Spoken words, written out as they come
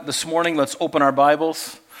This morning, let's open our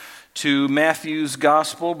Bibles to Matthew's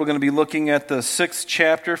Gospel. We're going to be looking at the 6th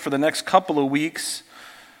chapter for the next couple of weeks.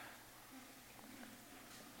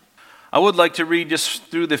 I would like to read just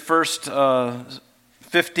through the first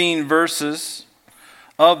 15 verses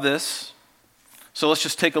of this. So let's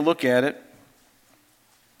just take a look at it.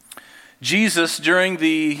 Jesus,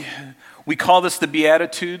 we call this the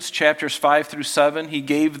Beatitudes, chapters 5 through 7. He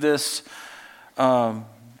gave this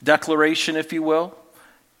declaration, if you will,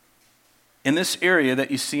 in this area that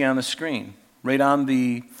you see on the screen, right on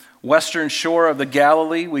the western shore of the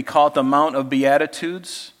Galilee. We call it the Mount of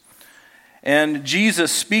Beatitudes. And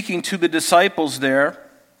Jesus, speaking to the disciples there,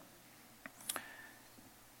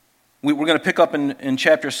 we're going to pick up in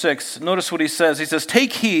chapter 6. Notice what he says. He says,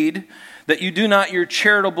 "Take heed that you do not your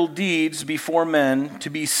charitable deeds before men to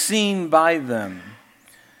be seen by them.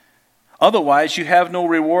 Otherwise, you have no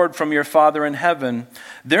reward from your Father in heaven.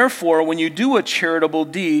 Therefore, when you do a charitable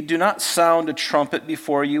deed, do not sound a trumpet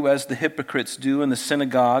before you as the hypocrites do in the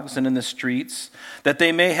synagogues and in the streets, that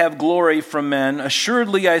they may have glory from men.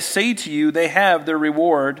 Assuredly, I say to you, they have their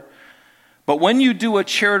reward. But when you do a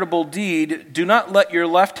charitable deed, do not let your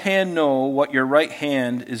left hand know what your right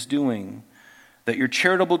hand is doing, that your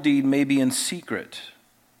charitable deed may be in secret.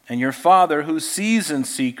 And your Father who sees in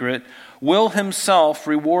secret will himself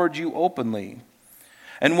reward you openly.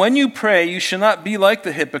 And when you pray, you shall not be like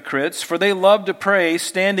the hypocrites, for they love to pray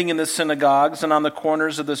standing in the synagogues and on the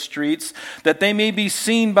corners of the streets, that they may be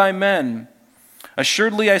seen by men.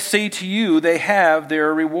 Assuredly, I say to you, they have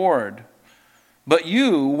their reward. But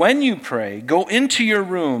you, when you pray, go into your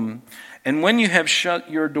room, and when you have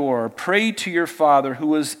shut your door, pray to your Father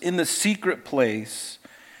who is in the secret place.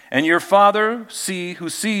 And your Father, who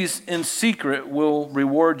sees in secret, will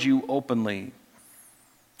reward you openly.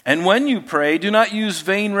 And when you pray, do not use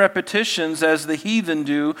vain repetitions as the heathen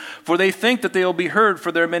do, for they think that they will be heard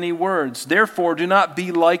for their many words. Therefore, do not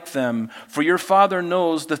be like them, for your Father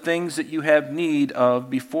knows the things that you have need of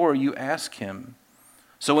before you ask him.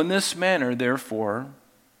 So in this manner, therefore,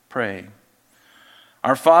 pray.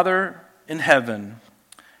 Our Father in heaven,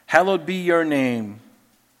 hallowed be your name.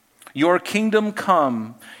 Your kingdom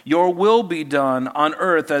come, your will be done on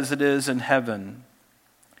earth as it is in heaven.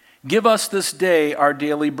 Give us this day our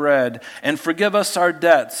daily bread, and forgive us our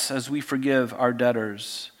debts as we forgive our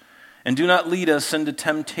debtors. And do not lead us into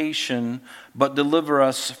temptation, but deliver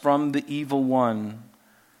us from the evil one.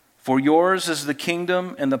 For yours is the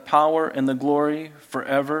kingdom and the power and the glory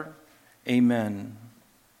forever. Amen.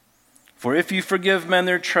 For if you forgive men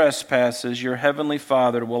their trespasses, your heavenly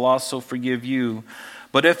Father will also forgive you.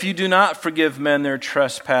 But if you do not forgive men their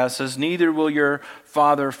trespasses, neither will your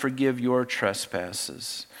Father forgive your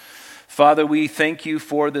trespasses." Father, we thank you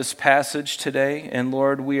for this passage today. And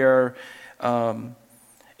Lord, we are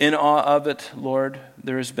in awe of it, Lord.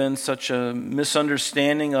 There has been such a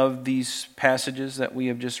misunderstanding of these passages that we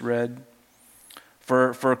have just read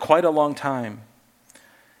for quite a long time.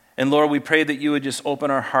 And Lord, we pray that you would just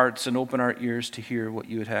open our hearts and open our ears to hear what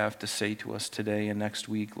you would have to say to us today and next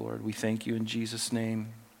week, Lord. We thank you in Jesus' name.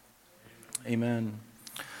 Amen.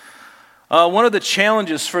 One of the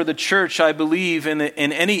challenges for the church, I believe, in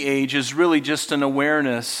any age is really just an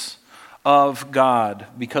awareness of God,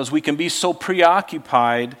 because we can be so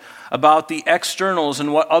preoccupied about the externals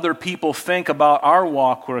and what other people think about our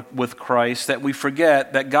walk with Christ that we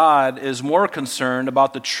forget that God is more concerned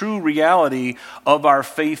about the true reality of our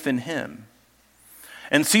faith in him.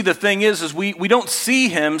 And see, the thing is we don't see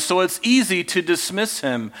him, so it's easy to dismiss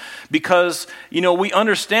him because, we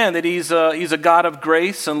understand that he's a God of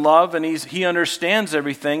grace and love, and he understands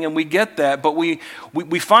everything, and we get that. But we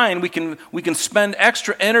find we can spend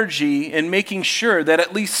extra energy in making sure that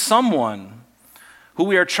at least someone who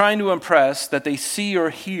we are trying to impress, that they see or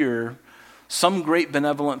hear some great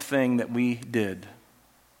benevolent thing that we did.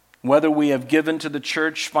 Whether we have given to the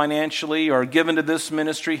church financially or given to this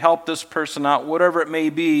ministry, helped this person out, whatever it may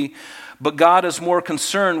be, but God is more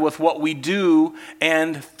concerned with what we do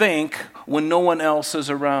and think when no one else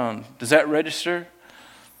is around. Does that register?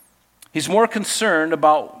 He's more concerned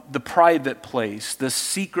about the private place, the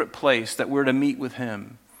secret place that we're to meet with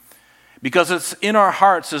him. Because it's in our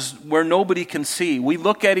hearts is where nobody can see. We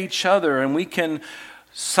look at each other and we can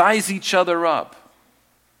size each other up.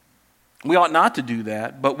 We ought not to do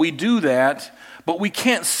that, but we do that, but we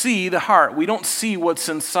can't see the heart. We don't see what's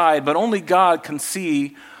inside, but only God can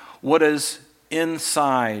see what is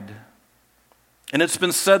inside. And it's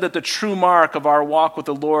been said that the true mark of our walk with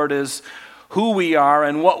the Lord is who we are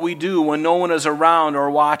and what we do when no one is around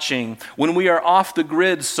or watching, when we are off the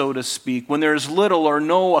grid, so to speak, when there's little or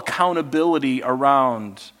no accountability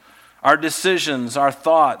around. Our decisions, our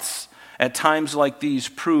thoughts, at times like these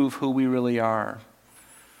prove who we really are.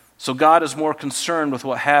 So God is more concerned with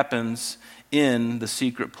what happens in the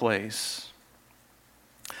secret place.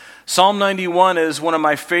 Psalm 91 is one of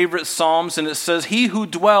my favorite psalms, and it says, "He who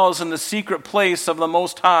dwells in the secret place of the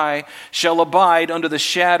Most High shall abide under the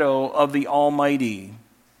shadow of the Almighty.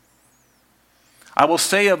 I will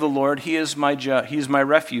say of the Lord, He is my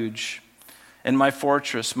refuge and my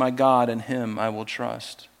fortress, my God, in Him I will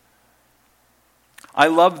trust." I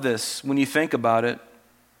love this when you think about it.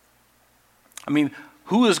 I mean,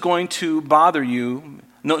 who is going to bother you?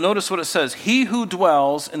 Notice what it says. He who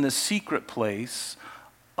dwells in the secret place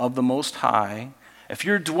of the Most High. If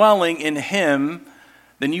you're dwelling in Him,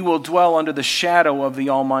 then you will dwell under the shadow of the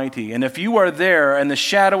Almighty. And if you are there and the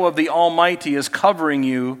shadow of the Almighty is covering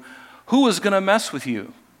you, who is going to mess with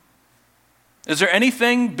you? Is there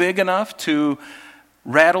anything big enough to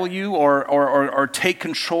rattle you or take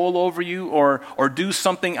control over you or do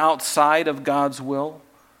something outside of God's will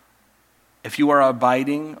if you are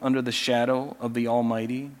abiding under the shadow of the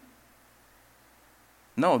Almighty?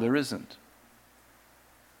 No, there isn't.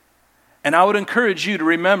 And I would encourage you to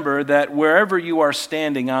remember that wherever you are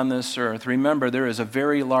standing on this earth, remember there is a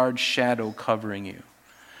very large shadow covering you,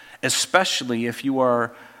 especially if you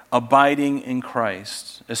are abiding in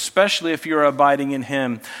Christ, especially if you're abiding in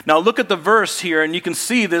Him. Now look at the verse here, and you can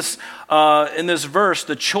see this in this verse,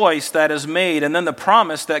 the choice that is made, and then the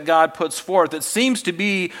promise that God puts forth. It seems to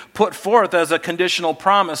be put forth as a conditional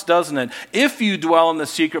promise, doesn't it? If you dwell in the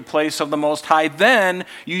secret place of the Most High, then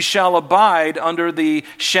you shall abide under the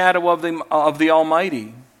shadow of the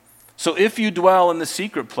Almighty. So if you dwell in the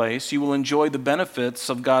secret place, you will enjoy the benefits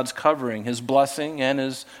of God's covering, His blessing and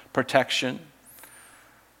His protection.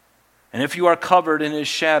 And if you are covered in His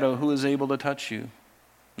shadow, who is able to touch you?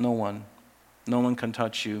 No one. No one can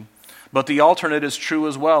touch you. But the alternate is true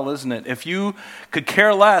as well, isn't it? If you could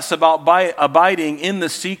care less about abiding in the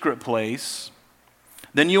secret place,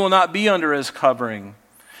 then you will not be under His covering.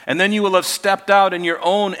 And then you will have stepped out in your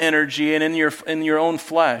own energy and in your own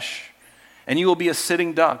flesh. And you will be a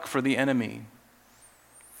sitting duck for the enemy.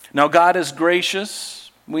 Now God is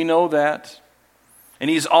gracious. We know that. And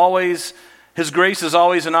His grace is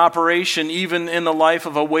always in operation, even in the life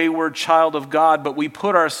of a wayward child of God, but we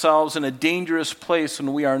put ourselves in a dangerous place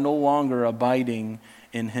when we are no longer abiding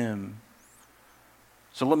in Him.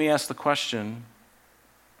 So let me ask the question,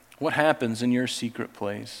 what happens in your secret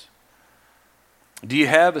place? Do you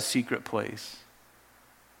have a secret place?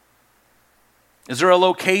 Is there a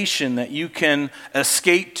location that you can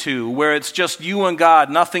escape to where it's just you and God,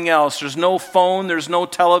 nothing else? There's no phone, there's no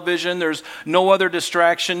television, there's no other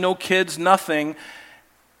distraction, no kids, nothing.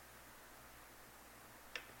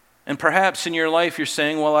 And perhaps in your life you're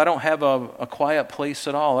saying, well, I don't have a quiet place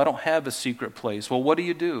at all. I don't have a secret place. Well, what do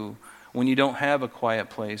you do when you don't have a quiet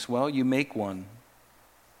place? Well, you make one.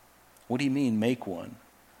 What do you mean, make one?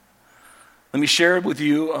 Let me share with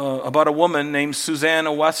you about a woman named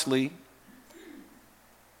Susanna Wesley.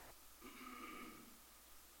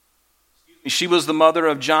 She was the mother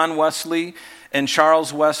of John Wesley and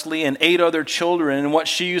Charles Wesley and 8 other children. And what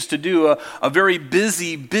she used to do, a very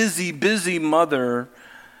busy mother,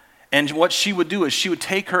 and what she would do is she would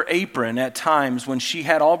take her apron at times when she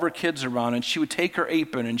had all of her kids around, and she would take her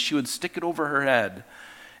apron and she would stick it over her head.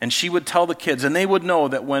 And she would tell the kids, and they would know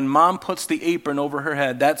that when Mom puts the apron over her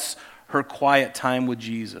head, that's her quiet time with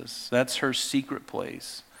Jesus. That's her secret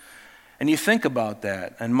place. And you think about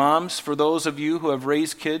that. And moms, for those of you who have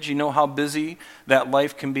raised kids, you know how busy that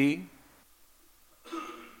life can be.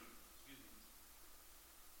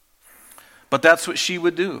 But that's what she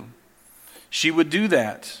would do. She would do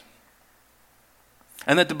that.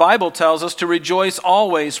 And that the Bible tells us to rejoice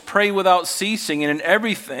always, pray without ceasing, and in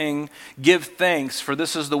everything give thanks, for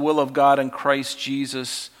this is the will of God in Christ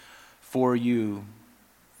Jesus for you.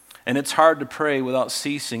 And it's hard to pray without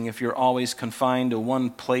ceasing if you're always confined to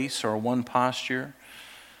one place or one posture.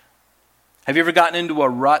 Have you ever gotten into a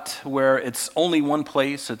rut where it's only one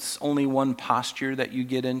place, it's only one posture that you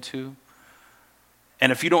get into?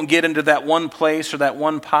 And if you don't get into that one place or that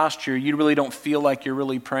one posture, you really don't feel like you're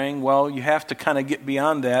really praying. Well, you have to kind of get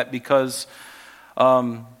beyond that, because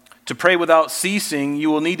to pray without ceasing,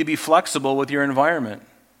 you will need to be flexible with your environment,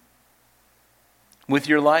 with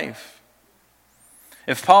your life.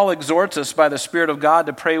 If Paul exhorts us by the Spirit of God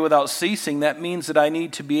to pray without ceasing, that means that I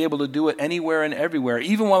need to be able to do it anywhere and everywhere,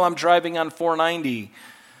 even while I'm driving on 490.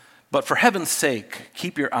 But for heaven's sake,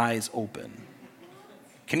 keep your eyes open.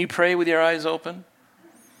 Can you pray with your eyes open?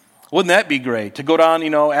 Wouldn't that be great? To go down,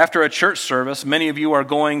 after a church service, many of you are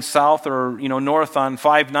going south or, north on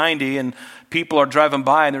 590, and people are driving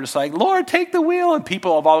by and they're just like, Lord, take the wheel. And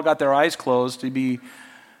people have all got their eyes closed to be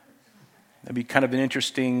That'd be kind of an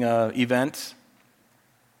interesting event.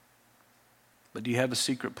 But do you have a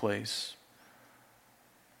secret place?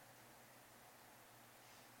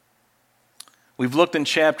 We've looked in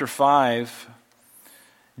chapter 5.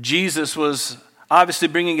 Jesus was obviously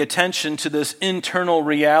bringing attention to this internal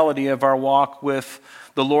reality of our walk with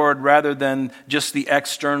the Lord rather than just the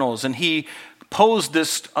externals. And he posed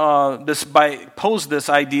this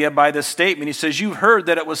idea by this statement. He says, "You've heard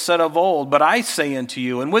that it was said of old, but I say unto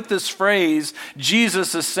you." And with this phrase,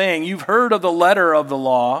 Jesus is saying, you've heard of the letter of the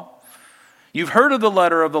law. You've heard of the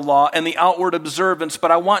letter of the law and the outward observance,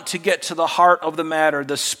 but I want to get to the heart of the matter,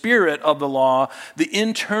 the spirit of the law, the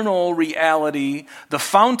internal reality, the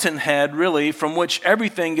fountainhead, really, from which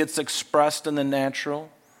everything gets expressed in the natural.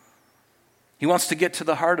 He wants to get to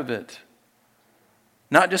the heart of it.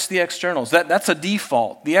 Not just the externals. That's a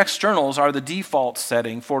default. The externals are the default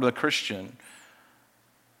setting for the Christian.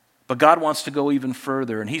 But God wants to go even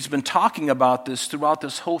further. And he's been talking about this throughout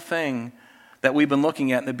this whole thing that we've been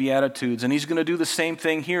looking at in the Beatitudes. And he's going to do the same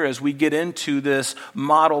thing here as we get into this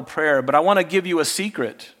model prayer. But I want to give you a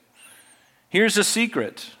secret. Here's a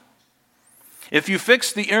secret. If you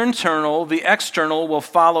fix the internal, the external will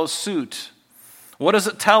follow suit. What does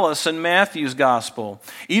it tell us in Matthew's gospel?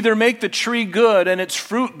 Either make the tree good and its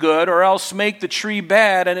fruit good, or else make the tree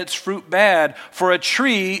bad and its fruit bad. For a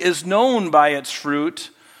tree is known by its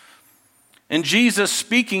fruit. And Jesus,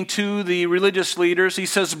 speaking to the religious leaders, he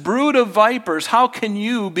says, "Brood of vipers, how can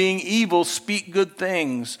you, being evil, speak good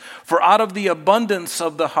things? For out of the abundance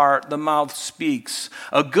of the heart the mouth speaks.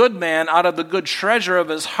 A good man out of the good treasure of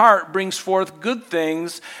his heart brings forth good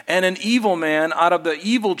things, and an evil man out of the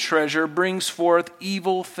evil treasure brings forth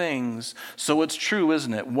evil things." So it's true,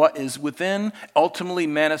 isn't it? What is within ultimately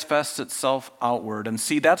manifests itself outward. And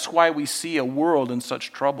see, that's why we see a world in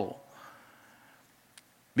such trouble.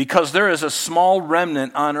 Because there is a small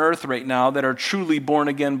remnant on earth right now that are truly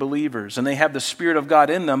born-again believers, and they have the Spirit of God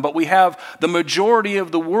in them. But we have the majority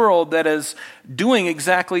of the world that is doing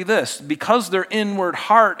exactly this. Because their inward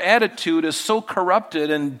heart attitude is so corrupted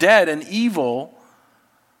and dead and evil,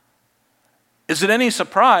 is it any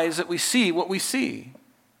surprise that we see what we see?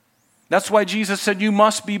 That's why Jesus said you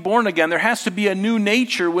must be born again. There has to be a new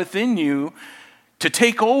nature within you to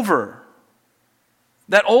take over.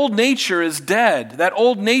 That old nature is dead. That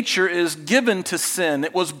old nature is given to sin.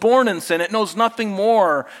 It was born in sin. It knows nothing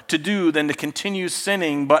more to do than to continue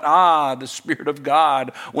sinning. But the Spirit of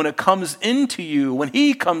God, when it comes into you, when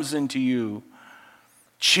He comes into you,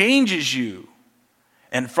 changes you.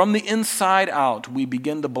 And from the inside out, we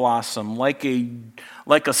begin to blossom like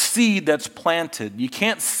a seed that's planted. You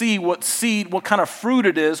can't see what kind of fruit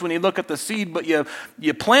it is when you look at the seed, but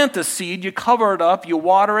you plant the seed, you cover it up, you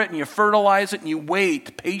water it, and you fertilize it, and you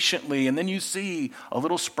wait patiently, and then you see a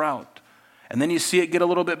little sprout. And then you see it get a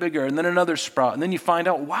little bit bigger, and then another sprout, and then you find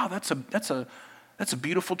out, wow, that's a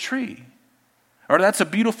beautiful tree. Or that's a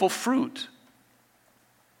beautiful fruit.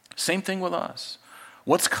 Same thing with us.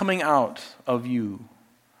 What's coming out of you?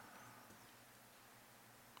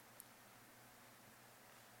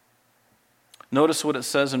 Notice what it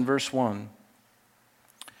says in verse 1.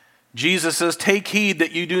 Jesus says, "Take heed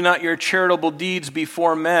that you do not your charitable deeds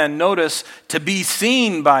before men." Notice, to be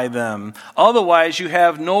seen by them. "Otherwise you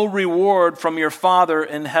have no reward from your Father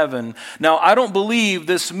in heaven." Now, I don't believe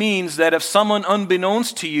this means that if someone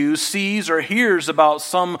unbeknownst to you sees or hears about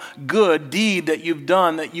some good deed that you've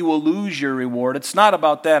done, that you will lose your reward. It's not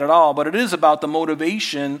about that at all, but it is about the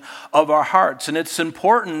motivation of our hearts. And it's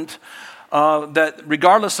important that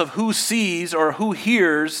regardless of who sees or who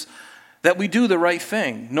hears, that we do the right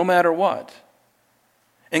thing, no matter what.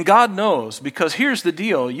 And God knows, because here's the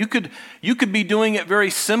deal. You could be doing it very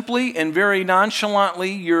simply and very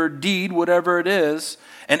nonchalantly, your deed, whatever it is,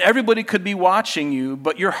 and everybody could be watching you,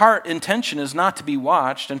 but your heart intention is not to be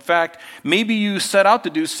watched. In fact, maybe you set out to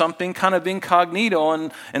do something kind of incognito,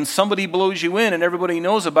 and somebody blows you in and everybody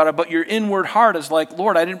knows about it, but your inward heart is like,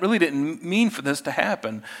 "Lord, I didn't mean for this to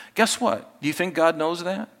happen." Guess what? Do you think God knows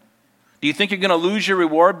that? Do you think you're going to lose your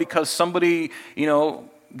reward because somebody,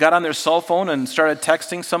 got on their cell phone and started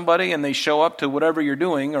texting somebody and they show up to whatever you're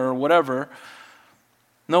doing or whatever?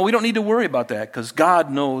 No, we don't need to worry about that because God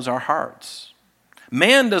knows our hearts.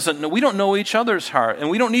 Man doesn't know. We don't know each other's heart, and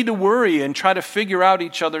we don't need to worry and try to figure out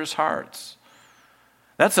each other's hearts.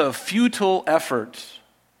 That's a futile effort.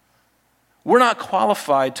 We're not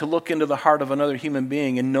qualified to look into the heart of another human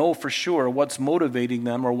being and know for sure what's motivating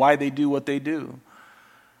them or why they do what they do.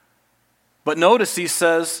 But notice he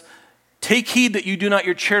says, Take heed that you do not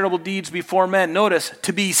your charitable deeds before men. Notice,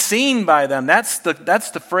 to be seen by them. That's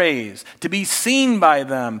the phrase. To be seen by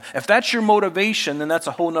them. If that's your motivation, then that's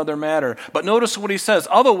a whole nother matter. But notice what he says.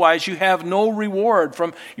 Otherwise, you have no reward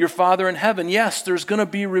from your Father in heaven. Yes, there's going to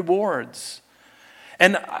be rewards.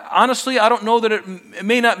 And honestly, I don't know that it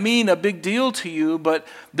may not mean a big deal to you, but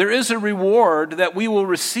there is a reward that we will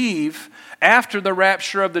receive after the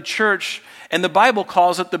rapture of the church, and the Bible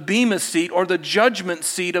calls it the Bema seat or the judgment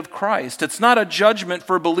seat of Christ. It's not a judgment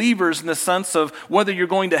for believers in the sense of whether you're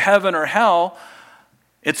going to heaven or hell.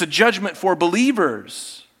 It's a judgment for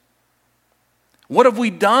believers. What have we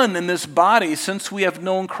done in this body since we have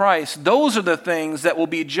known Christ? Those are the things that will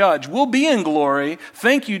be judged. We'll be in glory,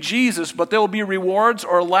 thank you, Jesus, but there will be rewards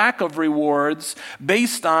or lack of rewards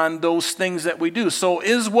based on those things that we do. So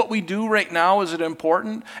is what we do right now, is it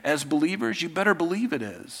important as believers? You better believe it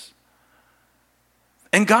is.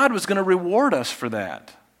 And God was going to reward us for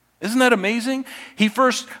that. Isn't that amazing? He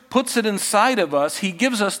first puts it inside of us. He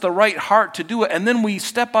gives us the right heart to do it. And then we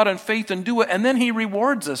step out in faith and do it. And then he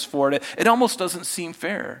rewards us for it. It almost doesn't seem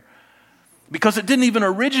fair. Because it didn't even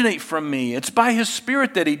originate from me. It's by his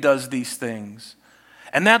Spirit that he does these things.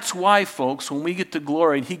 And that's why, folks, when we get to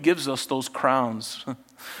glory, he gives us those crowns.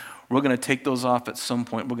 We're going to take those off at some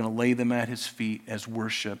point. We're going to lay them at his feet as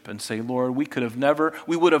worship and say, Lord, we would have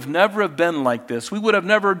never have been like this. We would have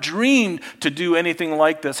never dreamed to do anything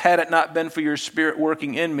like this had it not been for your Spirit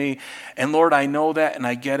working in me. And Lord, I know that and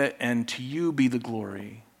I get it. And to you be the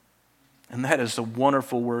glory. And that is a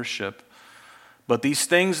wonderful worship. But these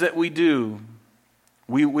things that we do,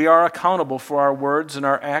 we are accountable for our words and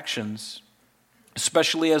our actions,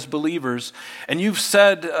 especially as believers. And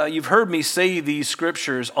you've heard me say these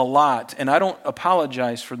scriptures a lot, and I don't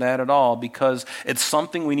apologize for that at all because it's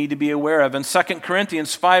something we need to be aware of. In 2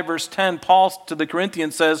 Corinthians 5 verse 10, Paul to the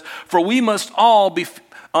Corinthians says, "For we must all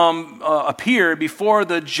appear before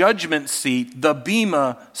the judgment seat, the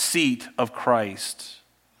Bema seat of Christ,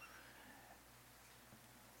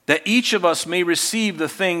 that each of us may receive the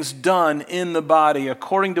things done in the body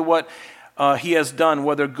according to what he has done,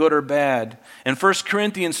 whether good or bad." In 1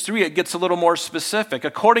 Corinthians 3, it gets a little more specific.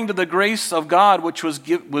 "According to the grace of God which was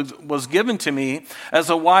given to me, as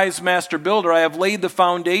a wise master builder, I have laid the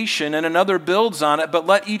foundation, and another builds on it, but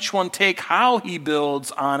let each one take how he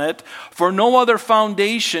builds on it. For no other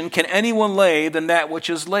foundation can anyone lay than that which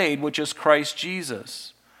is laid, which is Christ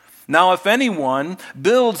Jesus. Now if anyone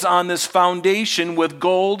builds on this foundation with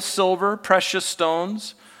gold, silver, precious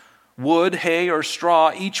stones, wood, hay, or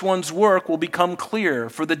straw, each one's work will become clear,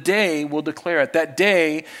 for the day will declare it." That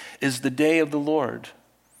day is the day of the Lord,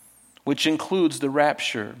 which includes the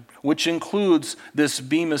rapture, which includes this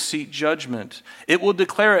Bema seat judgment. It will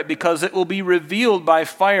declare it because it will be revealed by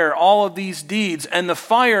fire, all of these deeds, and the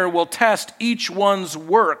fire will test each one's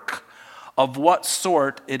work of what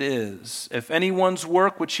sort it is. If anyone's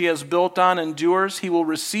work which he has built on endures, he will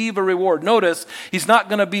receive a reward. Notice, he's not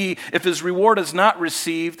going to be, if his reward is not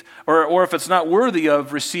received, or if it's not worthy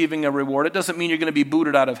of receiving a reward, it doesn't mean you're going to be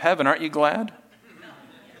booted out of heaven. Aren't you glad?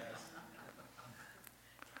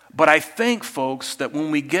 But I think, folks, that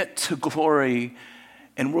when we get to glory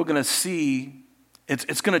and we're going to see,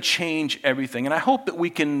 it's going to change everything. And I hope that we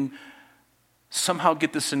can somehow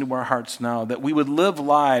get this into our hearts now, that we would live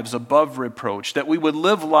lives above reproach, that we would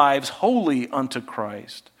live lives holy unto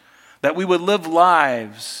Christ, that we would live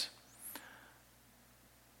lives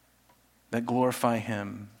that glorify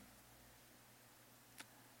him.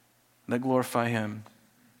 That glorify him.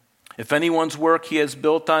 If anyone's work he has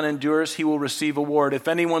built on endures, he will receive a reward. If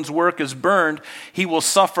anyone's work is burned, he will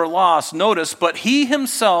suffer loss. Notice, but he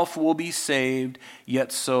himself will be saved,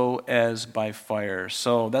 yet so as by fire.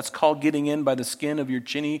 So that's called getting in by the skin of your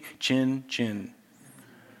chinny chin.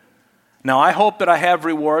 Now, I hope that I have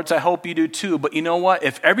rewards. I hope you do too. But you know what?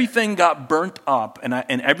 If everything got burnt up and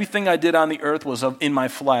everything I did on the earth was in my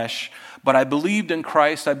flesh, but I believed in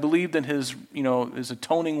Christ, I believed in his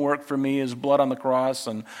atoning work for me, his blood on the cross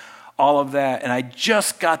and all of that, and I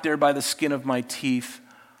just got there by the skin of my teeth,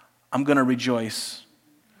 I'm going to rejoice.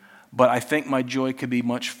 But I think my joy could be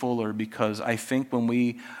much fuller, because I think when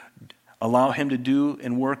we allow him to do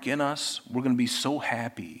and work in us, we're going to be so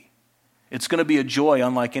happy. It's going to be a joy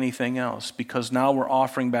unlike anything else, because now we're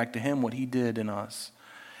offering back to him what he did in us.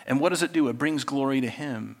 And what does it do? It brings glory to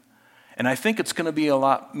him. And I think it's going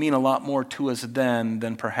to mean a lot more to us then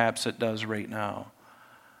than perhaps it does right now.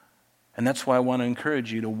 And that's why I want to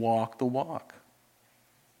encourage you to walk the walk.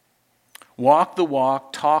 Walk the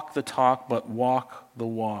walk, talk the talk, but walk the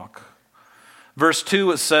walk. Verse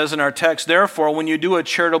 2, it says in our text, "Therefore, when you do a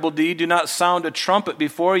charitable deed, do not sound a trumpet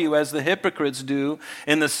before you as the hypocrites do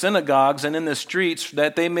in the synagogues and in the streets,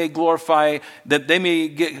 that they may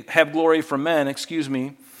have glory from men."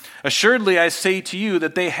 Assuredly, I say to you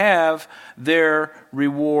that they have their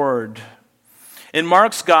reward. In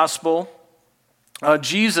Mark's gospel,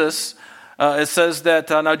 Jesus, it says that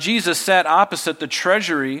now Jesus sat opposite the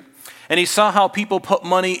treasury, and he saw how people put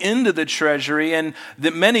money into the treasury, and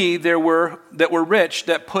that many there were that were rich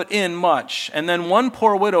that put in much. And then one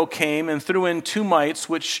poor widow came and threw in 2 mites,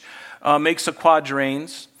 which makes a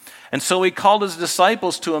quadrans. And so he called his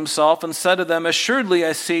disciples to himself and said to them, "Assuredly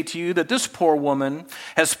I say to you that this poor woman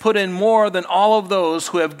has put in more than all of those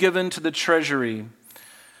who have given to the treasury.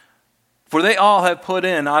 For they all have put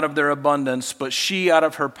in out of their abundance, but she out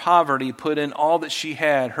of her poverty put in all that she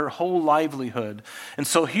had, her whole livelihood." And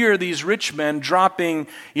so here these rich men dropping,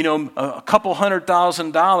 a couple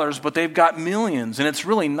 $100,000, but they've got millions, and it's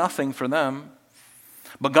really nothing for them.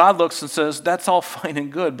 But God looks and says, that's all fine and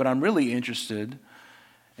good, but I'm really interested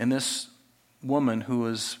in this woman who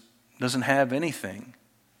doesn't have anything.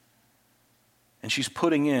 And she's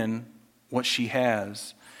putting in what she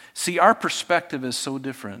has. See, our perspective is so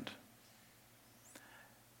different.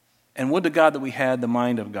 And would to God that we had the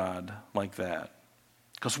mind of God like that.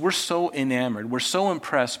 Because we're so enamored, we're so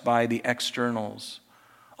impressed by the externals.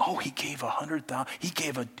 Oh, he gave 100,000, he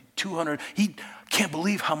gave 200, he can't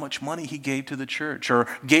believe how much money he gave to the church or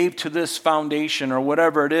gave to this foundation or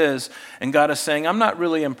whatever it is. And God is saying, I'm not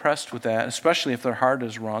really impressed with that, especially if their heart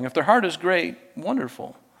is wrong. If their heart is great,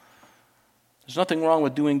 wonderful. There's nothing wrong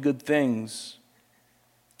with doing good things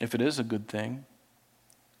if it is a good thing.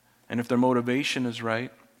 And if their motivation is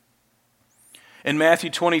right. In Matthew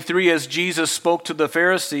 23, as Jesus spoke to the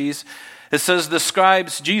Pharisees, it says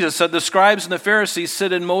Jesus said, "The scribes and the Pharisees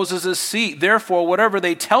sit in Moses' seat. Therefore, whatever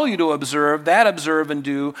they tell you to observe, that observe and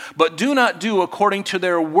do, but do not do according to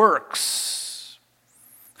their works.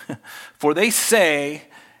 For they say,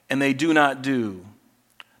 and they do not do.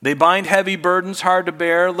 They bind heavy burdens hard to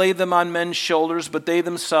bear, lay them on men's shoulders, but they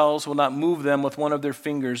themselves will not move them with one of their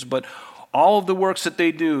fingers. But all of the works that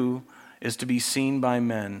they do is to be seen by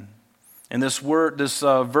men." And this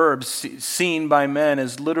verb, seen by men,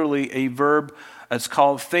 is literally a verb. It's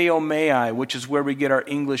called theomai, which is where we get our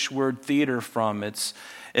English word theater from. It's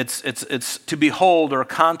to behold or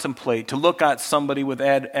contemplate, to look at somebody with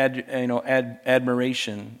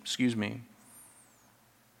admiration.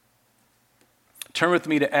 Turn with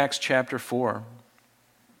me to Acts chapter 4.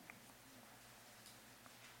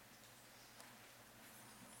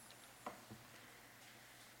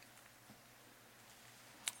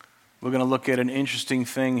 We're going to look at an interesting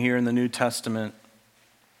thing here in the New Testament.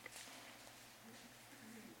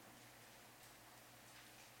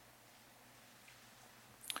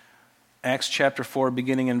 Acts chapter 4,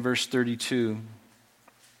 beginning in verse 32.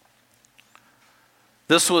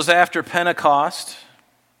 This was after Pentecost.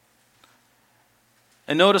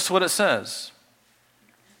 And notice what it says.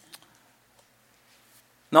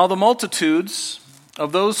 "Now the multitudes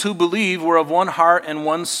of those who believed were of one heart and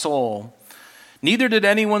one soul. Neither did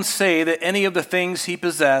anyone say that any of the things he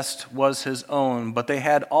possessed was his own, but they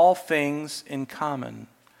had all things in common."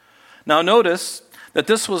 Now notice that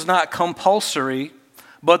this was not compulsory,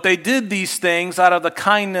 but they did these things out of the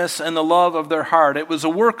kindness and the love of their heart. It was a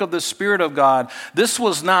work of the Spirit of God. This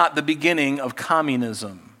was not the beginning of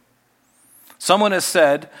communism. Someone has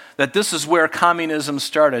said that this is where communism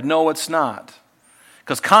started. No, it's not.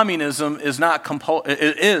 Because communism is not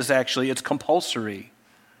it's compulsory.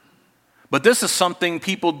 But this is something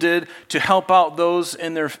people did to help out those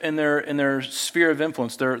in their sphere of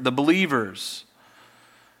influence, the believers.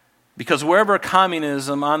 Because wherever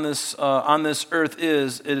communism on this earth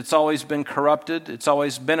is, it's always been corrupted. It's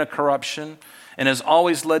always been a corruption, and has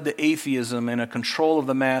always led to atheism and a control of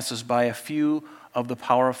the masses by a few of the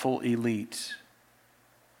powerful elite.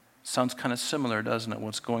 Sounds kind of similar, doesn't it?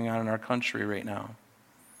 What's going on in our country right now?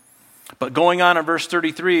 But going on in verse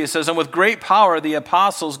 33, it says, "And with great power the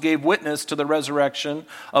apostles gave witness to the resurrection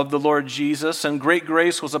of the Lord Jesus, and great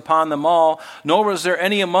grace was upon them all. Nor was there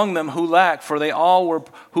any among them who lacked, for they all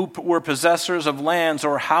who were possessors of lands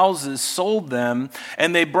or houses sold them,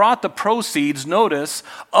 and they brought the proceeds," notice,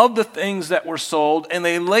 "of the things that were sold, and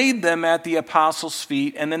they laid them at the apostles'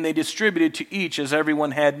 feet, and then they distributed to each as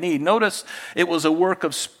everyone had need." Notice it was a work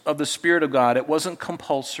of the Spirit of God. It wasn't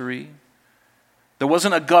compulsory. There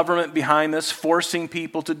wasn't a government behind this, forcing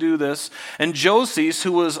people to do this. And Joses,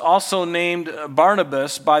 who was also named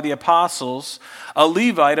Barnabas by the apostles, a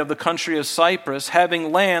Levite of the country of Cyprus,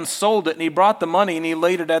 having land, sold it, and he brought the money and he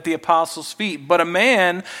laid it at the apostles' feet. But a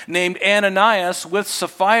man named Ananias with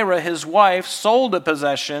Sapphira, his wife, sold a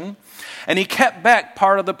possession, and he kept back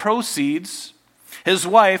part of the proceeds, his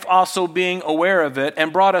wife also being aware of it,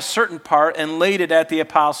 and brought a certain part and laid it at the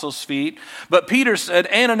apostles' feet. But Peter said,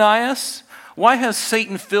 Ananias, why has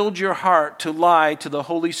Satan filled your heart to lie to the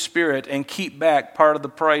Holy Spirit and keep back part of the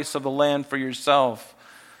price of the land for yourself?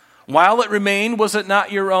 While it remained, was it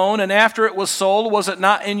not your own? And after it was sold, was it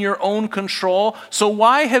not in your own control? So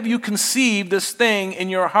why have you conceived this thing in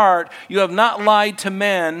your heart? You have not lied to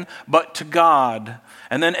men, but to God.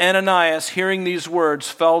 And then Ananias, hearing these words,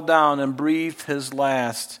 fell down and breathed his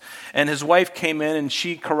last. And his wife came in and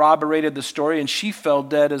she corroborated the story and she fell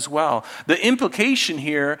dead as well. The implication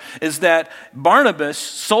here is that Barnabas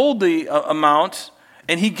sold the amount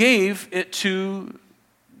and he gave it to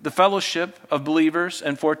the fellowship of believers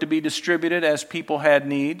and for it to be distributed as people had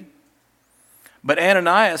need. But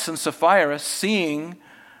Ananias and Sapphira, seeing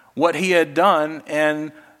what he had done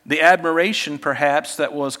and the admiration perhaps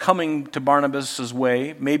that was coming to Barnabas'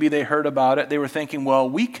 way, maybe they heard about it, they were thinking, well,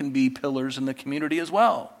 we can be pillars in the community as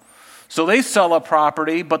well. So they sell a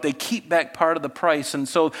property, but they keep back part of the price. And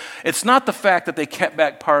so it's not the fact that they kept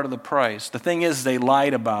back part of the price. The thing is, they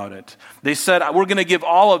lied about it. They said, we're going to give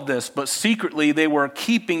all of this, but secretly they were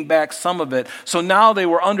keeping back some of it. So now they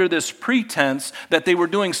were under this pretense that they were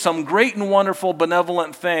doing some great and wonderful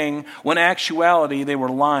benevolent thing, when in actuality they were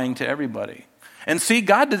lying to everybody. And see,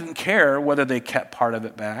 God didn't care whether they kept part of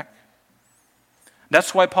it back.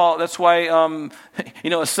 That's why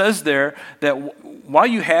it says there that while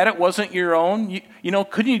you had it, wasn't your own.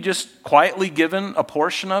 Couldn't you just quietly given a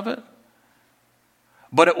portion of it?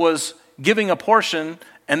 But it was giving a portion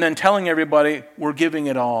and then telling everybody, we're giving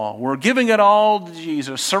it all. We're giving it all to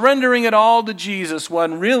Jesus, surrendering it all to Jesus,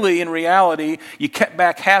 when really, in reality, you kept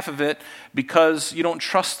back half of it because you don't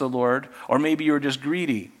trust the Lord, or maybe you were just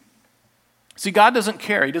greedy. See, God doesn't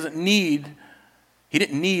care. He didn't need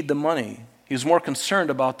the money. He was more concerned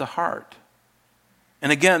about the heart.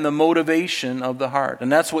 And again, the motivation of the heart.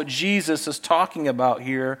 And that's what Jesus is talking about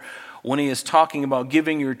here when he is talking about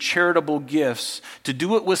giving your charitable gifts, to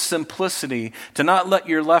do it with simplicity, to not let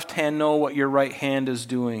your left hand know what your right hand is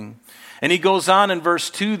doing. And he goes on in verse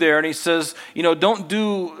 2 there and he says,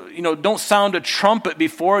 don't sound a trumpet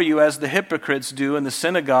before you as the hypocrites do in the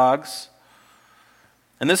synagogues.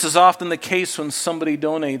 And this is often the case when somebody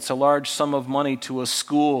donates a large sum of money to a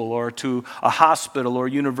school or to a hospital or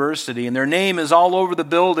university, and their name is all over the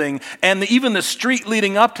building and even the street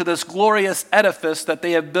leading up to this glorious edifice that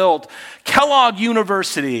they have built, Kellogg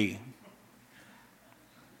University.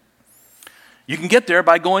 You can get there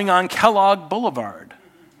by going on Kellogg Boulevard.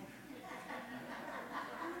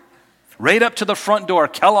 Right up to the front door,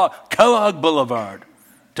 Kellogg Boulevard,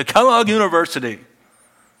 to Kellogg University.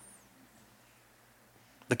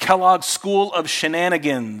 The Kellogg School of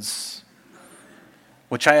Shenanigans,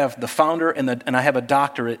 which I have the founder and I have a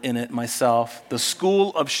doctorate in it myself. The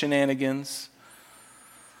School of Shenanigans.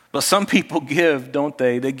 But some people give, don't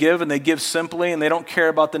they? They give and they give simply and they don't care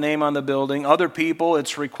about the name on the building. Other people,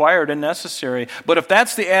 it's required and necessary. But if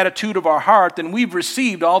that's the attitude of our heart, then we've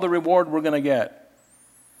received all the reward we're going to get.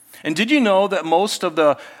 And did you know that most of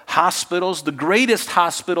the hospitals, the greatest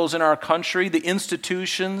hospitals in our country, the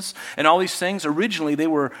institutions and all these things, originally they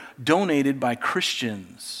were donated by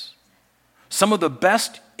Christians. Some of the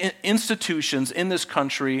best institutions in this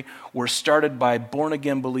country were started by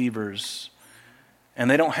born-again believers.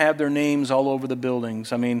 And they don't have their names all over the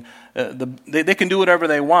buildings. I mean, they can do whatever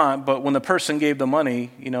they want, but when the person gave the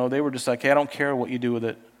money, they were just like, hey, I don't care what you do with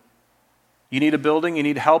it. You need a building, you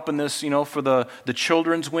need help in this, for the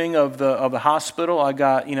children's wing of the hospital. I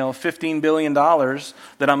got, $15 billion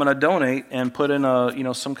that I'm going to donate and put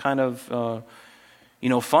in some kind of,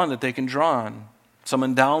 fund that they can draw on, some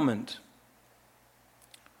endowment.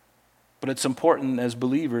 But it's important as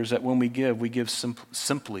believers that when we give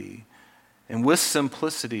simply and with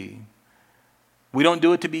simplicity. We don't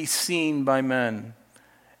do it to be seen by men.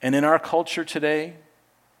 And in our culture today,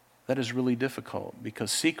 that is really difficult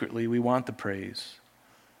because secretly we want the praise.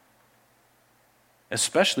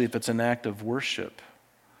 Especially if it's an act of worship.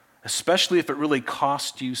 Especially if it really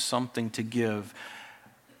costs you something to give.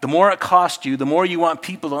 The more it costs you, the more you want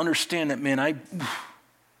people to understand that, man, I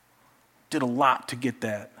did a lot to get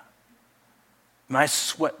that. And I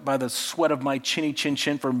sweat by the sweat of my chinny chin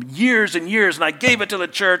chin for years and years, and I gave it to the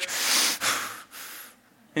church.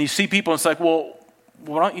 And you see people, and it's like, well,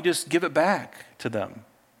 why don't you just give it back to them?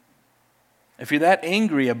 if you're that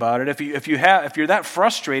angry about it, if you're that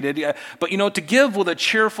frustrated, but to give with a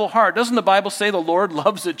cheerful heart. Doesn't the Bible say the Lord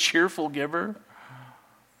loves a cheerful giver?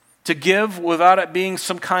 To give without it being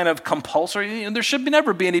some kind of compulsory. There should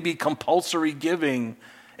never be any compulsory giving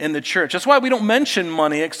in the church. That's why we don't mention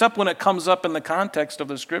money, except when it comes up in the context of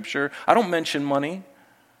the Scripture. I don't mention money.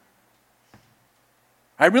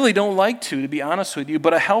 I really don't like to be honest with you,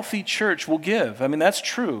 but a healthy church will give. I mean, that's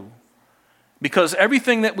true. Because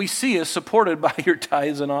everything that we see is supported by your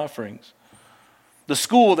tithes and offerings. The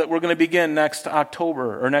school that we're going to begin next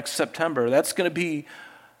October or next September, that's going to be,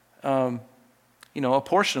 a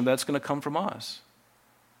portion of that's going to come from us.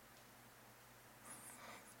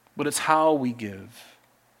 But it's how we give.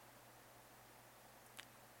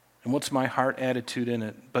 And what's my heart attitude in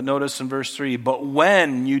it? But notice in verse 3, but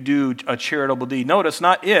when you do a charitable deed. Notice,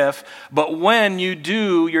 not if, but when you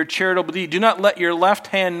do your charitable deed. Do not let your left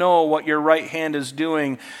hand know what your right hand is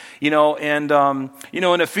doing. In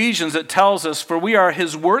Ephesians it tells us, for we are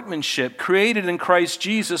his workmanship, created in Christ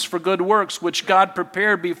Jesus for good works, which God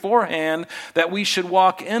prepared beforehand that we should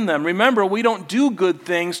walk in them. Remember, we don't do good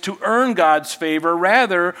things to earn God's favor.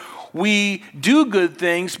 Rather, we do good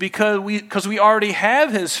things because we already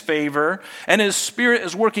have his favor, and his Spirit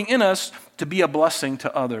is working in us to be a blessing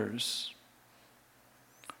to others.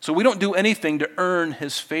 So we don't do anything to earn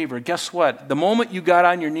his favor. Guess what? The moment you got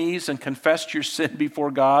on your knees and confessed your sin before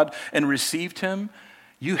God and received him,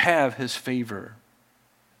 you have his favor.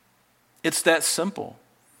 It's that simple.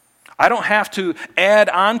 I don't have to add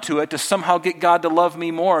on to it to somehow get God to love me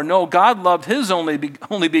more. No, God loved his only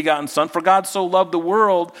begotten Son. For God so loved the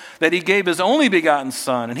world that he gave his only begotten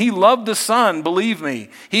Son. And he loved the Son, believe me.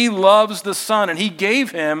 He loves the Son, and he gave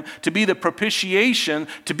him to be the propitiation,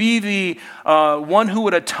 to be the one who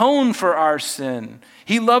would atone for our sin.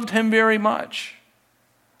 He loved him very much.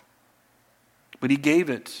 But he gave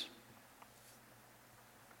it.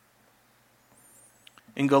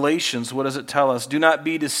 In Galatians, what does it tell us? Do not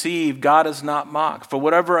be deceived. God is not mocked. For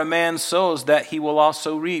whatever a man sows, that he will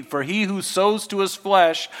also reap. For he who sows to his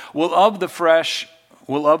flesh will of the flesh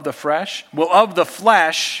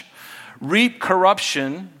reap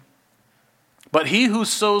corruption. But he who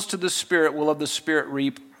sows to the Spirit will of the Spirit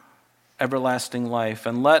reap everlasting life.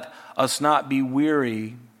 And let us not be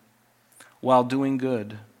weary while doing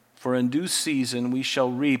good. For in due season we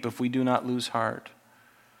shall reap if we do not lose heart.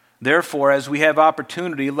 Therefore, as we have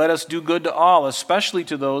opportunity, let us do good to all, especially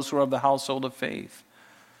to those who are of the household of faith.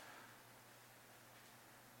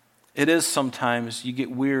 It is sometimes you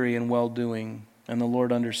get weary in well-doing, and the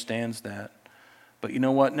Lord understands that. But you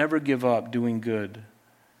know what? Never give up doing good,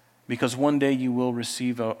 because one day you will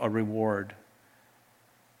receive a reward.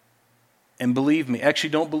 And believe me,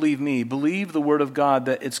 actually don't believe me, believe the Word of God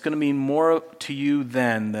that it's going to mean more to you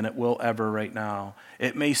then than it will ever right now.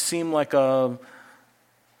 It may seem like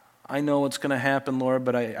I know it's going to happen, Lord,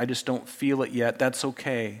 but I just don't feel it yet. That's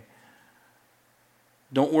okay.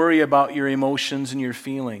 Don't worry about your emotions and your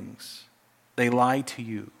feelings. They lie to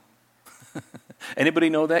you. Anybody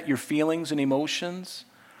know that? Your feelings and emotions,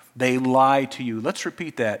 they lie to you. Let's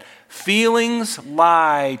repeat that. Feelings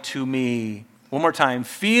lie to me. One more time.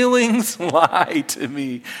 Feelings lie to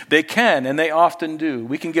me. They can, and they often do.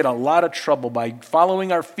 We can get a lot of trouble by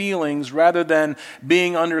following our feelings rather than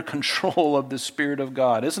being under control of the Spirit of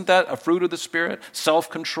God. Isn't that a fruit of the Spirit?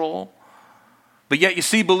 Self-control. But yet you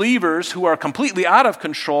see believers who are completely out of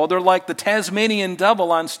control. They're like the Tasmanian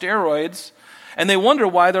devil on steroids. And they wonder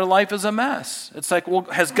why their life is a mess. It's like, well,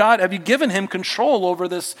 have you given him control over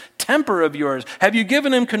this temper of yours? Have you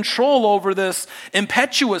given him control over this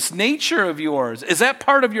impetuous nature of yours? Is that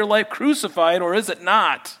part of your life crucified, or is it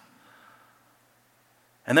not?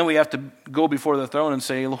 And then we have to go before the throne and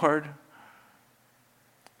say, Lord,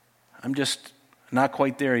 I'm just not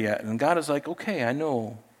quite there yet. And God is like, okay, I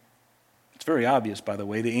know. It's very obvious, by the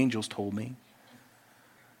way. The angels told me.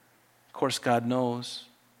 Of course, God knows.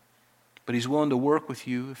 But he's willing to work with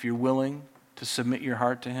you if you're willing to submit your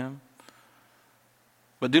heart to him.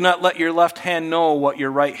 But do not let your left hand know what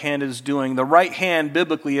your right hand is doing. The right hand,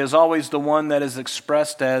 biblically, is always the one that is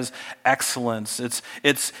expressed as excellence. It's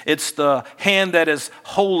the hand that is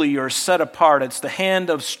holy or set apart. It's the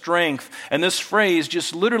hand of strength. And this phrase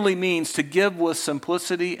just literally means to give with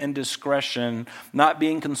simplicity and discretion, not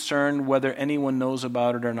being concerned whether anyone knows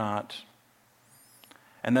about it or not.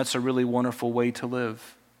 And that's a really wonderful way to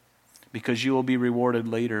live, because you will be rewarded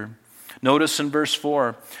later. Notice in verse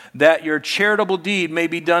 4, that your charitable deed may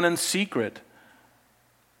be done in secret,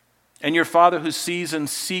 and your Father who sees in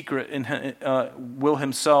secret will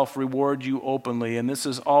himself reward you openly. And this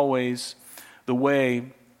is always the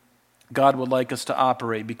way God would like us to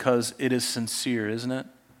operate, because it is sincere, isn't it?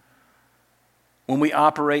 When we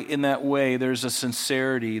operate in that way, there's a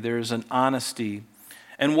sincerity, there's an honesty.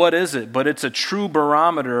 And what is it? But it's a true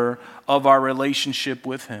barometer of our relationship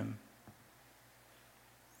with Him.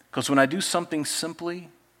 Because when I do something simply,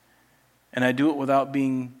 and I do it without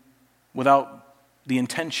the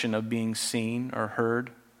intention of being seen or heard,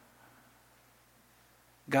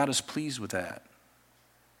 God is pleased with that.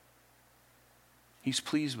 He's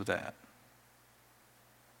pleased with that.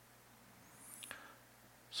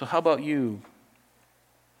 So how about you?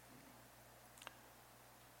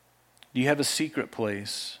 Do you have a secret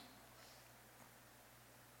place?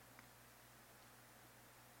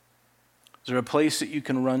 Is there a place that you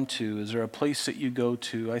can run to? Is there a place that you go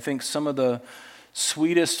to? I think some of the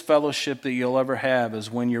sweetest fellowship that you'll ever have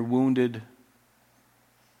is when you're wounded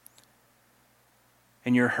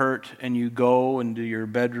and you're hurt and you go into your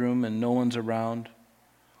bedroom and no one's around.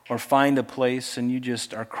 Or find a place and you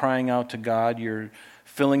just are crying out to God. You're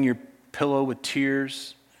filling your pillow with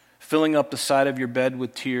tears, filling up the side of your bed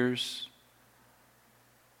with tears,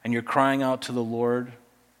 and you're crying out to the Lord.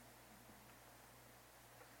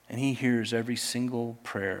 And He hears every single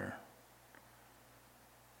prayer.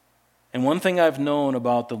 And one thing I've known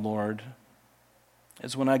about the Lord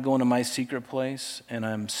is when I go into my secret place and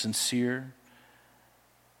I'm sincere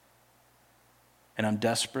and I'm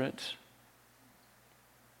desperate,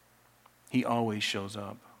 He always shows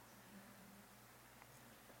up.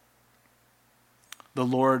 The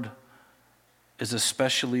Lord is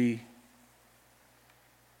especially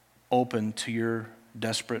open to your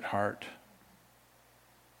desperate heart.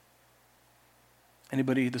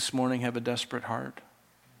 Anybody this morning have a desperate heart?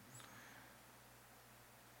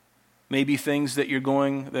 Maybe things that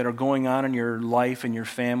are going on in your life and your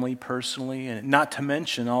family personally, and not to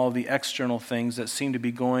mention all of the external things that seem to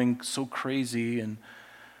be going so crazy, and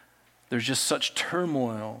there's just such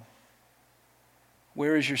turmoil.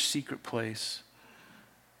 Where is your secret place?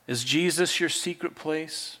 Is Jesus your secret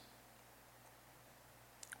place?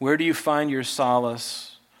 Where do you find your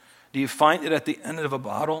solace? Do you find it at the end of a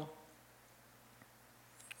bottle?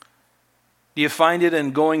 Do you find it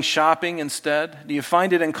in going shopping instead? Do you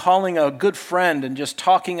find it in calling a good friend and just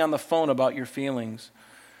talking on the phone about your feelings?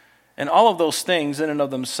 And all of those things in and of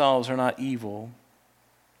themselves are not evil.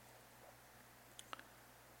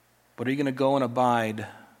 But are you going to go and abide?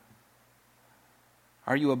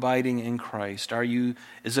 Are you abiding in Christ?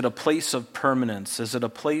 Is it a place of permanence? Is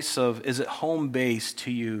it home base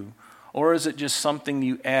to you? Or is it just something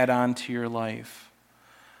you add on to your life?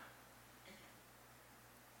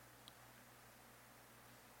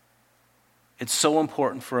 It's so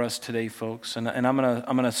important for us today, folks, and I'm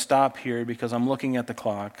gonna stop here because I'm looking at the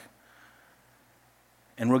clock,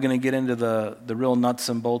 and we're gonna get into the real nuts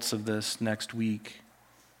and bolts of this next week.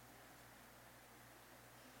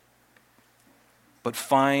 But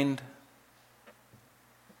find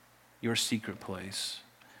your secret place.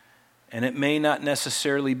 And it may not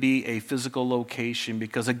necessarily be a physical location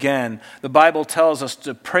because, again, the Bible tells us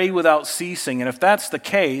to pray without ceasing. And if that's the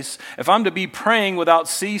case, if I'm to be praying without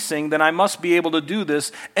ceasing, then I must be able to do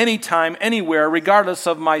this anytime, anywhere, regardless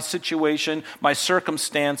of my situation, my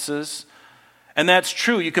circumstances. And that's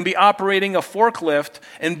true. You can be operating a forklift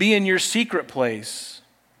and be in your secret place.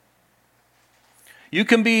 You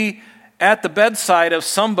can be at the bedside of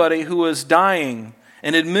somebody who is dying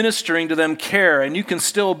and administering to them care, and you can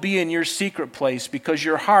still be in your secret place because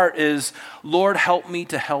your heart is, Lord, help me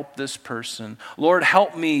to help this person. Lord,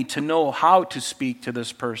 help me to know how to speak to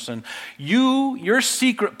this person. Your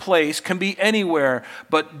secret place can be anywhere,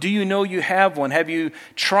 but do you know you have one? Have you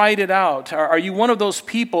tried it out? Are you one of those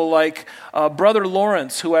people like Brother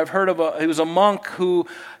Lawrence, who I've heard of, he was a monk who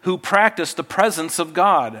practiced the presence of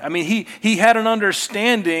God? I mean, he had an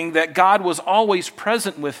understanding that God was always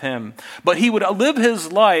present with him, but he would live his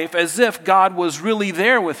life as if God was really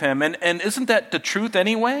there with him. And isn't that the truth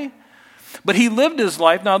anyway? But he lived his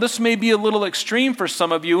life. Now, this may be a little extreme for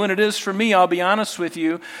some of you, and it is for me, I'll be honest with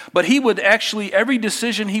you. But he would actually, every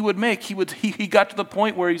decision he would make, he got to the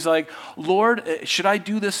point where he's like, Lord, should I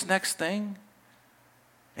do this next thing?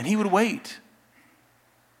 And he would wait.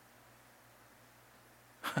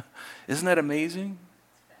 Isn't that amazing?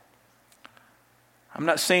 I'm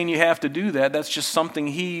not saying you have to do that. That's just something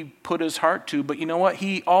he put his heart to. But you know what?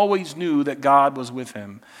 He always knew that God was with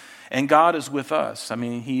him. And God is with us. I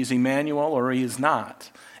mean, he's Emmanuel or he is not.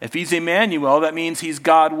 If he's Emmanuel, that means he's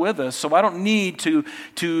God with us. So I don't need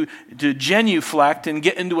to genuflect and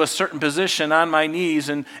get into a certain position on my knees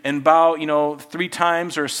and bow, 3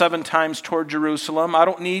 times or 7 times toward Jerusalem. I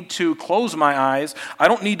don't need to close my eyes. I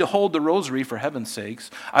don't need to hold the rosary, for heaven's sakes.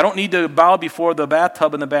 I don't need to bow before the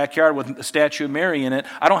bathtub in the backyard with the statue of Mary in it.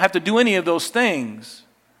 I don't have to do any of those things.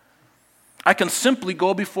 I can simply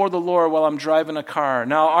go before the Lord while I'm driving a car.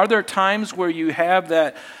 Now, are there times where you have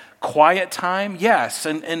that quiet time? Yes,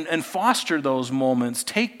 and foster those moments.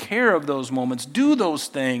 Take care of those moments. Do those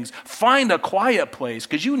things. Find a quiet place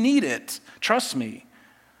because you need it. Trust me.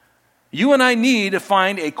 You and I need to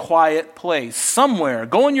find a quiet place somewhere.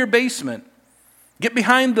 Go in your basement. Get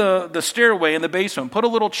behind the stairway in the basement. Put a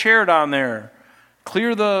little chair down there.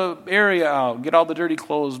 Clear the area out. Get all the dirty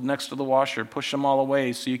clothes next to the washer. Push them all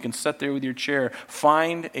away so you can sit there with your chair.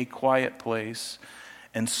 Find a quiet place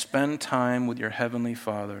and spend time with your Heavenly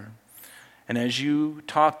Father. And as you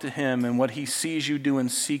talk to Him and what He sees you do in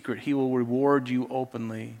secret, He will reward you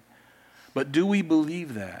openly. But do we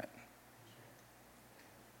believe that?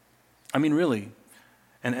 I mean, really.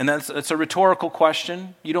 And that's a rhetorical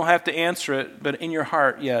question. You don't have to answer it, but in your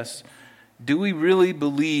heart, yes. Do we really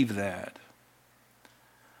believe that?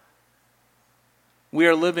 We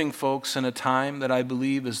are living, folks, in a time that I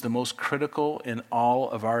believe is the most critical in all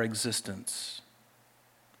of our existence.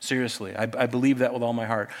 Seriously, I believe that with all my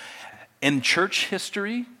heart. In church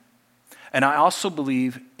history, and I also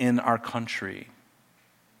believe in our country.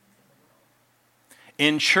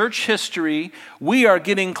 In church history, we are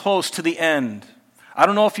getting close to the end. I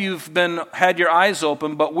don't know if you've had your eyes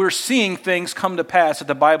open, but we're seeing things come to pass that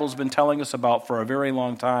the Bible's been telling us about for a very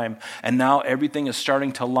long time. And now everything is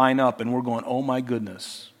starting to line up and we're going, oh my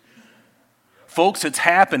goodness. Folks, it's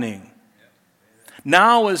happening.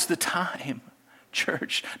 Now is the time.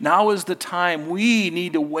 Church, now is the time. We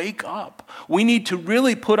need to wake up. We need to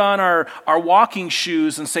really put on our walking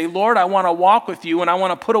shoes and say, Lord, I want to walk with you and I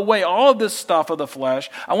want to put away all of this stuff of the flesh.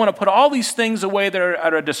 I want to put all these things away that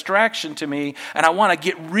are a distraction to me and I want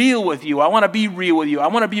to get real with you. I want to be real with you. I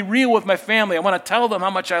want to be real with my family. I want to tell them how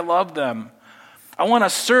much I love them. I want to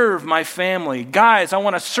serve my family. Guys, I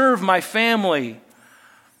want to serve my family.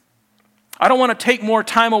 I don't want to take more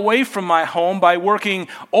time away from my home by working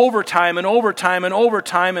overtime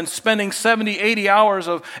and spending 70, 80 hours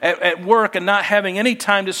at work and not having any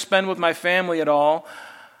time to spend with my family at all.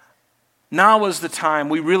 Now is the time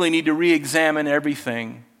we really need to re-examine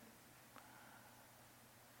everything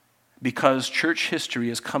because church history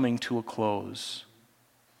is coming to a close.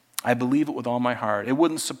 I believe it with all my heart. It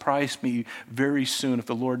wouldn't surprise me very soon if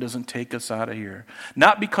the Lord doesn't take us out of here.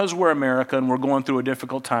 Not because we're America and we're going through a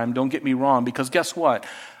difficult time, don't get me wrong, because guess what?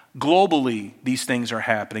 Globally, these things are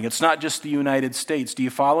happening. It's not just the United States. Do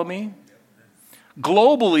you follow me?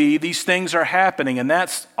 Globally, these things are happening, and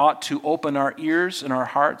that ought to open our ears and our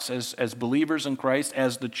hearts as believers in Christ,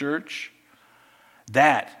 as the church.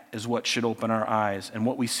 That is what should open our eyes and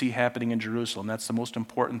what we see happening in Jerusalem. That's the most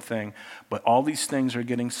important thing. But all these things are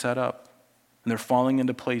getting set up and they're falling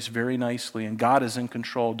into place very nicely and God is in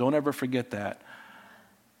control. Don't ever forget that.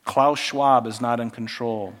 Klaus Schwab is not in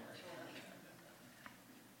control.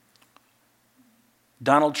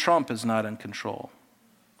 Donald Trump is not in control.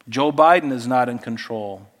 Joe Biden is not in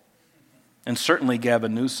control. And certainly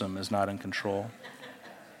Gavin Newsom is not in control.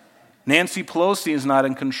 Nancy Pelosi is not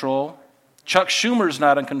in control. Chuck Schumer's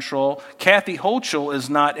not in control. Kathy Hochul is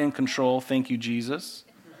not in control. Thank you, Jesus.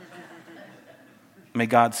 May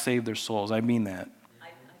God save their souls. I mean that.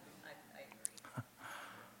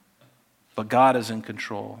 But God is in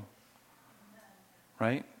control.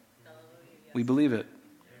 Right? We believe it.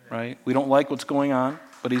 Right? We don't like what's going on,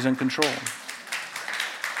 but He's in control.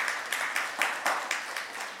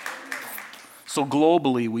 So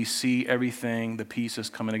globally, we see everything, the pieces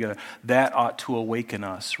coming together. That ought to awaken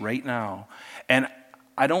us right now. And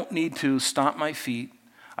I don't need to stomp my feet.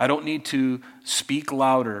 I don't need to speak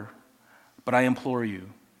louder. But I implore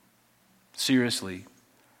you, seriously,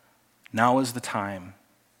 now is the time.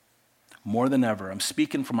 More than ever. I'm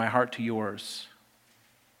speaking from my heart to yours.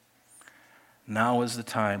 Now is the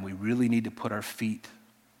time. We really need to put our feet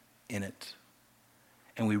in it.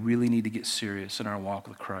 And we really need to get serious in our walk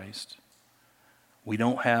with Christ. We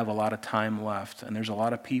don't have a lot of time left, and there's a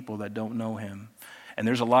lot of people that don't know Him. And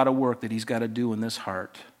there's a lot of work that He's got to do in this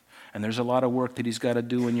heart. And there's a lot of work that He's got to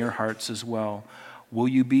do in your hearts as well. Will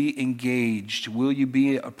you be engaged? Will you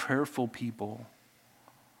be a prayerful people?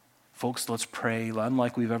 Folks, let's pray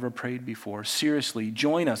unlike we've ever prayed before. Seriously,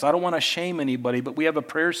 join us. I don't want to shame anybody, but we have a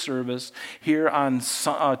prayer service here on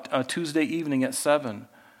Tuesday evening at 7.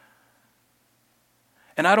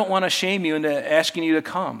 And I don't want to shame you into asking you to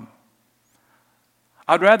come.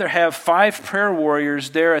 I'd rather have 5 prayer warriors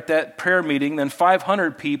there at that prayer meeting than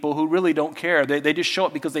 500 people who really don't care. They just show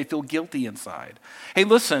up because they feel guilty inside. Hey,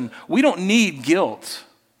 listen, we don't need guilt.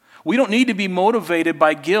 We don't need to be motivated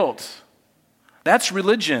by guilt. That's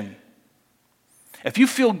religion. If you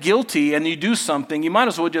feel guilty and you do something, you might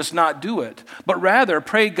as well just not do it. But rather,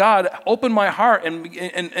 pray, God, open my heart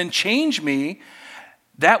and change me.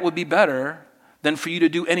 That would be better than for you to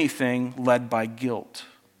do anything led by guilt.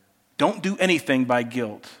 Don't do anything by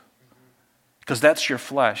guilt, because that's your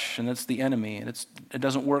flesh and it's the enemy, and it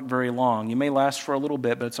doesn't work very long. You may last for a little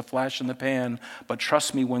bit, but it's a flash in the pan. But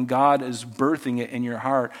trust me, when God is birthing it in your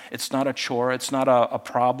heart, it's not a chore, it's not a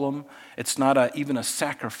problem, it's not even a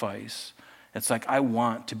sacrifice. It's like, I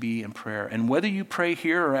want to be in prayer. And whether you pray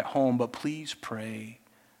here or at home, but please pray.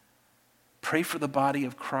 Pray for the body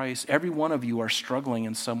of Christ. Every one of you are struggling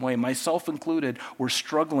in some way, myself included. We're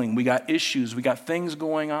struggling. We got issues. We got things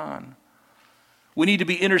going on. We need to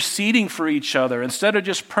be interceding for each other instead of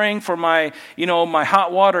just praying for my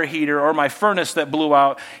hot water heater or my furnace that blew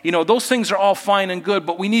out. Those things are all fine and good,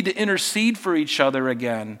 but we need to intercede for each other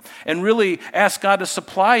again and really ask God to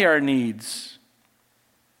supply our needs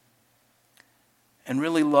and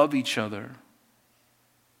really love each other.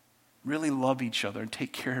 Really love each other and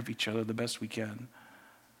take care of each other the best we can.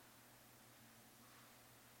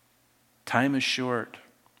 Time is short.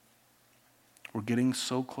 We're getting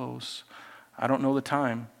so close. I don't know the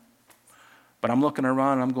time, but I'm looking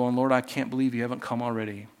around and I'm going, Lord, I can't believe you haven't come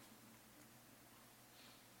already.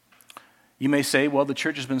 You may say, well, the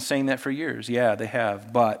church has been saying that for years. Yeah, they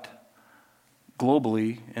have, but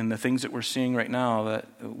globally, and the things that we're seeing right now, that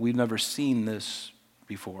we've never seen this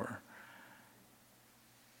before.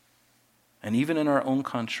 And even in our own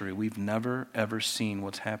country, we've never, ever seen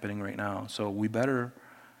what's happening right now. So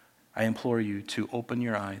I implore you to open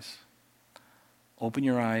your eyes. Open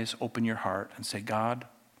your eyes, open your heart, and say, God,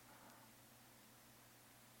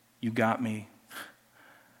 you got me.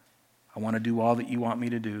 I want to do all that you want me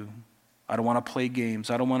to do. I don't want to play games.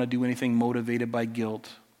 I don't want to do anything motivated by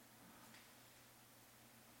guilt.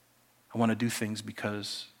 I want to do things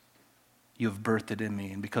because you have birthed it in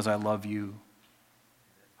me and because I love you.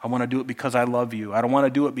 I want to do it because I love you. I don't want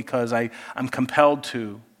to do it because I'm compelled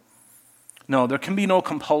to. No, there can be no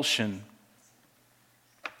compulsion.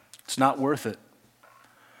 It's not worth it.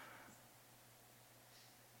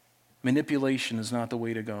 Manipulation is not the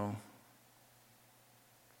way to go.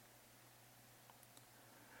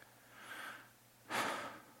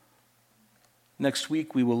 Next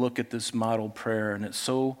week we will look at this model prayer, and it's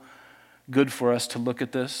so good for us to look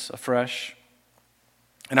at this afresh.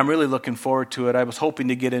 And I'm really looking forward to it. I was hoping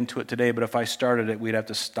to get into it today, but if I started it, we'd have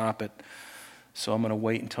to stop it. So I'm going to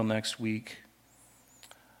wait until next week.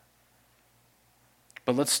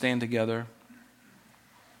 But let's stand together.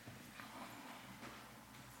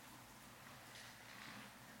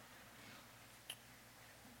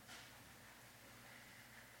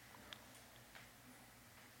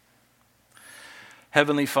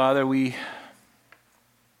 Heavenly Father,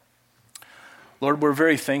 Lord, we're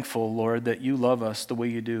very thankful, Lord, that you love us the way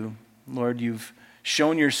you do. Lord, you've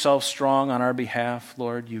shown yourself strong on our behalf,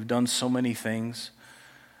 Lord. You've done so many things.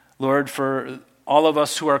 Lord, for all of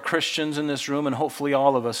us who are Christians in this room, and hopefully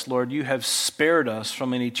all of us, Lord, you have spared us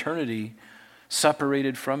from an eternity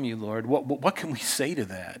separated from you, Lord. What can we say to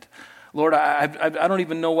that? Lord, I don't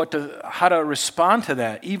even know how to respond to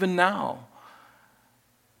that, even now.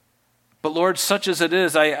 But Lord, such as it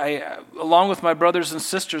is, I along with my brothers and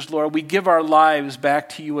sisters, Lord, we give our lives back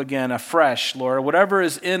to you again afresh, Lord. Whatever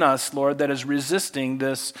is in us, Lord, that is resisting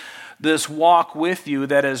this walk with you,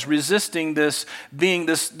 that is resisting this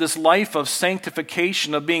life of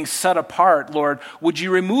sanctification, of being set apart, Lord, would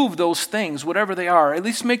you remove those things, whatever they are? At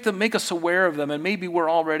least make us aware of them, and maybe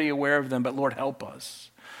we're already aware of them, but Lord, help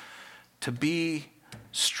us to be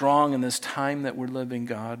strong in this time that we're living,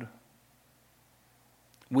 God.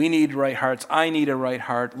 We need right hearts. I need a right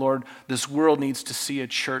heart. Lord, this world needs to see a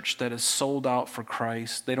church that is sold out for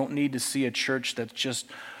Christ. They don't need to see a church that's just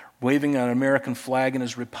waving an American flag and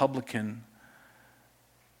is Republican.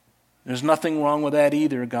 There's nothing wrong with that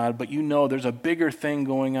either, God, but you know there's a bigger thing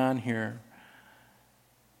going on here.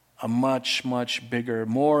 A much, much bigger,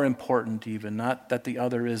 more important even. Not that the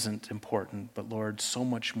other isn't important, but Lord, so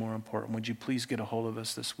much more important. Would you please get a hold of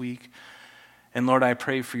us this week? And Lord, I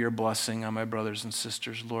pray for your blessing on my brothers and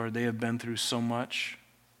sisters, Lord. They have been through so much,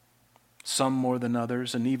 some more than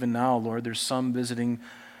others. And even now, Lord, there's some visiting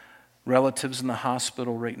relatives in the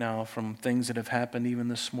hospital right now from things that have happened even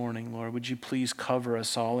this morning, Lord. Would you please cover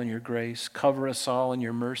us all in your grace? Cover us all in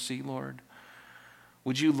your mercy, Lord.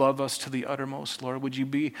 Would you love us to the uttermost, Lord? Would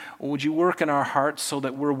you work in our hearts so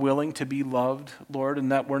that we're willing to be loved, Lord,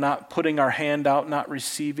 and that we're not putting our hand out, not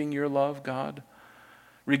receiving your love, God?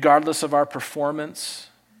 Regardless of our performance,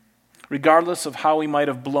 regardless of how we might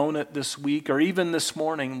have blown it this week or even this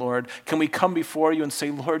morning, Lord, can we come before you and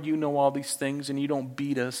say, Lord, you know all these things and you don't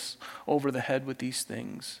beat us over the head with these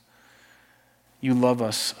things. You love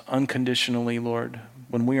us unconditionally, Lord.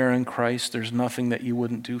 When we are in Christ, there's nothing that you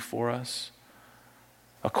wouldn't do for us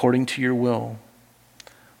according to your will.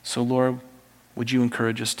 So, Lord, would you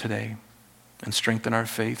encourage us today and strengthen our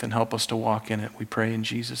faith and help us to walk in it? We pray in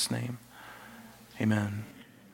Jesus' name. Amen.